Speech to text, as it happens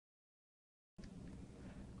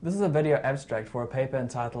This is a video abstract for a paper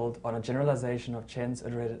entitled On a Generalization of Chen's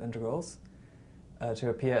Iterated Integrals to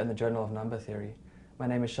appear in the Journal of Number Theory. My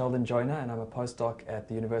name is Sheldon Joyner and I'm a postdoc at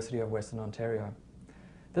the University of Western Ontario.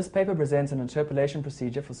 This paper presents an interpolation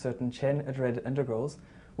procedure for certain Chen iterated integrals,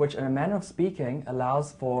 which in a manner of speaking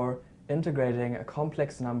allows for integrating a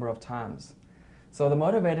complex number of times. So the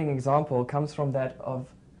motivating example comes from that of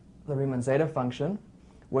the Riemann zeta function,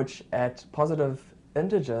 which at positive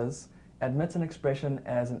integers admits an expression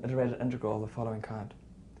as an iterated integral of the following kind.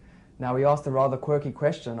 Now we asked the rather quirky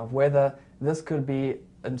question of whether this could be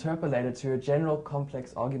interpolated to a general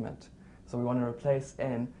complex argument. So we want to replace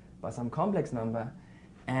n by some complex number,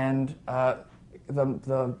 and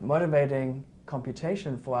the motivating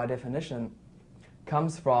computation for our definition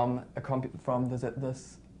comes from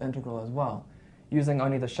this integral as well. Using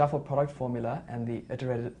only the shuffled product formula and the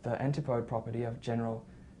antipode property of general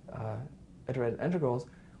iterated integrals,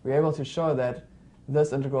 we're able to show that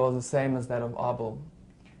this integral is the same as that of Abel.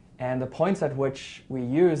 And the points at which we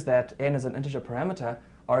use that n as an integer parameter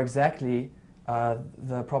are exactly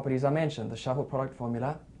the properties I mentioned, the shuffled product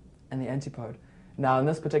formula and the antipode. Now in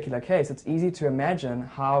this particular case, it's easy to imagine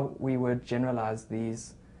how we would generalize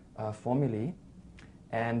these formulae,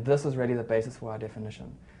 and this is really the basis for our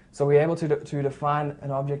definition. So we're able to define an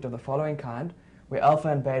object of the following kind, where alpha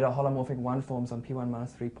and beta are holomorphic one forms on p1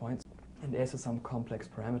 minus 3 points, and s is some complex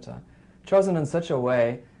parameter, chosen in such a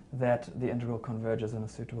way that the integral converges in a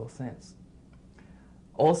suitable sense.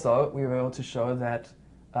 Also, we were able to show that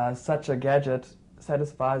such a gadget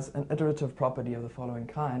satisfies an iterative property of the following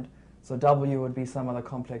kind. So w would be some other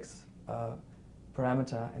complex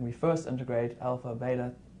parameter, and we first integrate alpha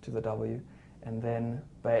beta to the w, and then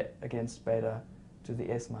against beta to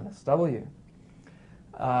the s minus w.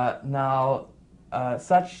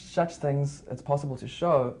 Such things it's possible to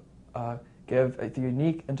show give the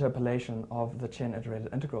unique interpolation of the Chen iterated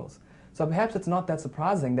integrals. So perhaps it's not that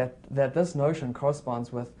surprising that this notion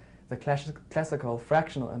corresponds with the classical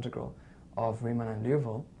fractional integral of Riemann and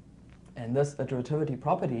Liouville, and this iterativity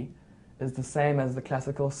property is the same as the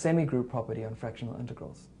classical semigroup property on fractional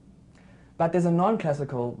integrals. But there's a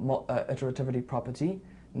non-classical iterativity property,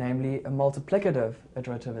 namely a multiplicative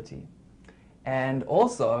iterativity. And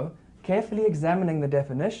also, carefully examining the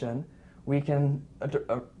definition, we can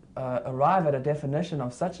arrive at a definition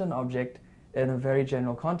of such an object in a very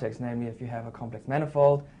general context, namely if you have a complex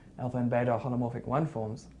manifold, alpha and beta are holomorphic one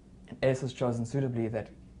forms, and S is chosen suitably that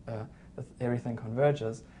everything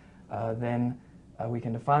converges, then we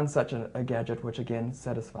can define such a gadget which again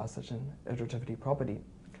satisfies such an iterativity property.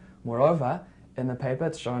 Moreover, in the paper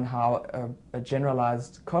it's shown how a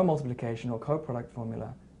generalized co-multiplication or co-product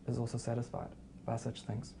formula is also satisfied by such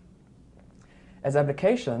things. As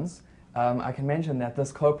applications, I can mention that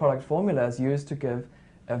this co-product formula is used to give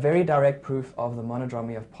a very direct proof of the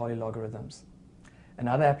monodromy of polylogarithms.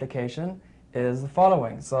 Another application is the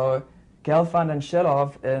following. So Gelfand and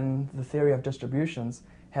Shilov in the theory of distributions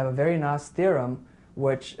have a very nice theorem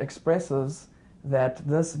which expresses that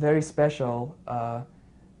this very special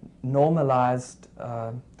normalized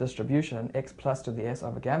distribution, x plus to the s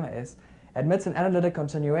over gamma s, admits an analytic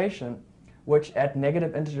continuation which at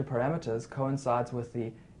negative integer parameters coincides with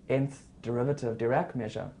the nth derivative Dirac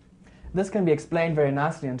measure. This can be explained very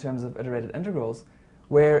nicely in terms of iterated integrals,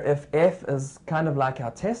 where if f is kind of like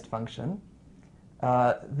our test function,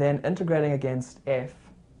 then integrating against f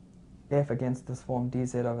against this form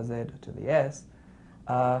dz over z to the s,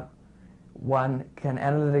 one can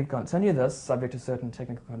analytically continue this subject to certain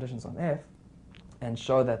technical conditions on f and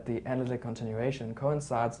show that the analytic continuation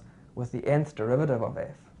coincides with the nth derivative of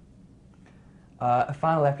f. A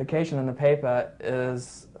final application in the paper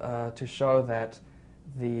is to show that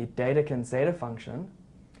the Dedekind zeta function,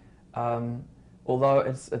 although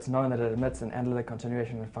it's known that it admits an analytic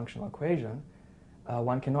continuation in a functional equation,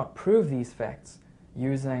 one cannot prove these facts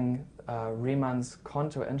using Riemann's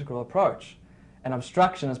contour integral approach. An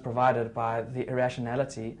obstruction is provided by the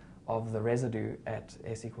irrationality of the residue at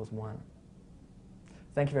s equals 1.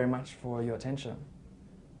 Thank you very much for your attention.